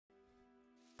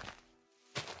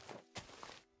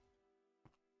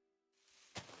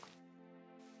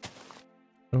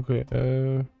Okay,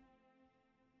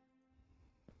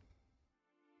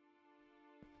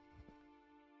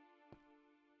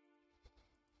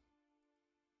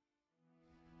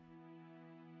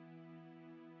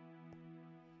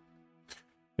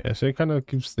 yeah, so it kind of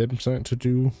gives them something to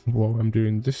do while I'm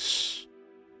doing this.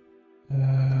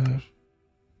 Right.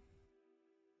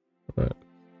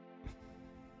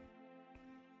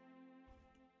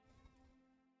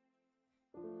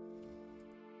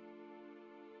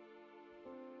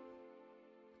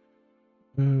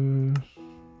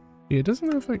 Yeah, it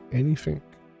doesn't have like anything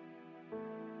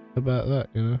about that,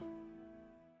 you know.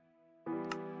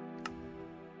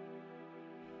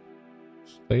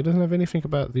 Like, it doesn't have anything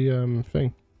about the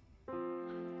thing,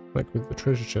 like with the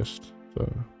treasure chest. So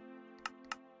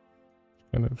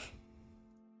kind of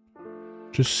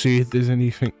just see if there's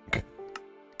anything.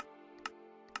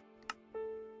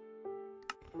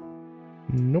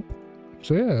 Nope.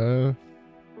 So yeah,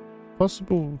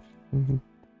 possible.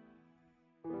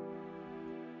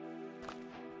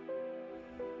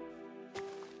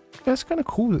 Yeah, it's kind of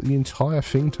cool that the entire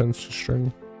thing turns to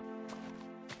string.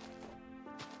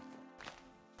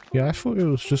 Yeah, I thought it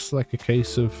was just like a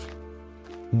case of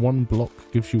one block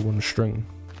gives you one string.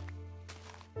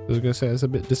 I was gonna say it's a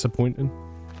bit disappointing.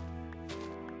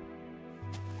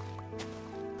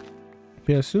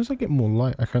 But yeah, as soon as I get more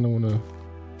light, I kind of want to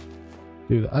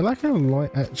do that. I like how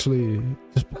light actually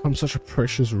just becomes such a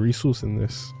precious resource in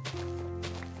this.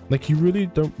 Like, you really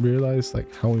don't realize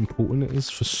like how important it is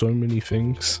for so many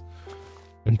things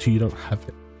until you don't have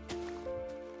it.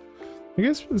 I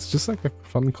guess it's just like a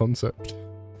fun concept.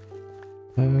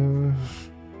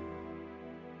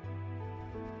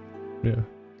 Yeah.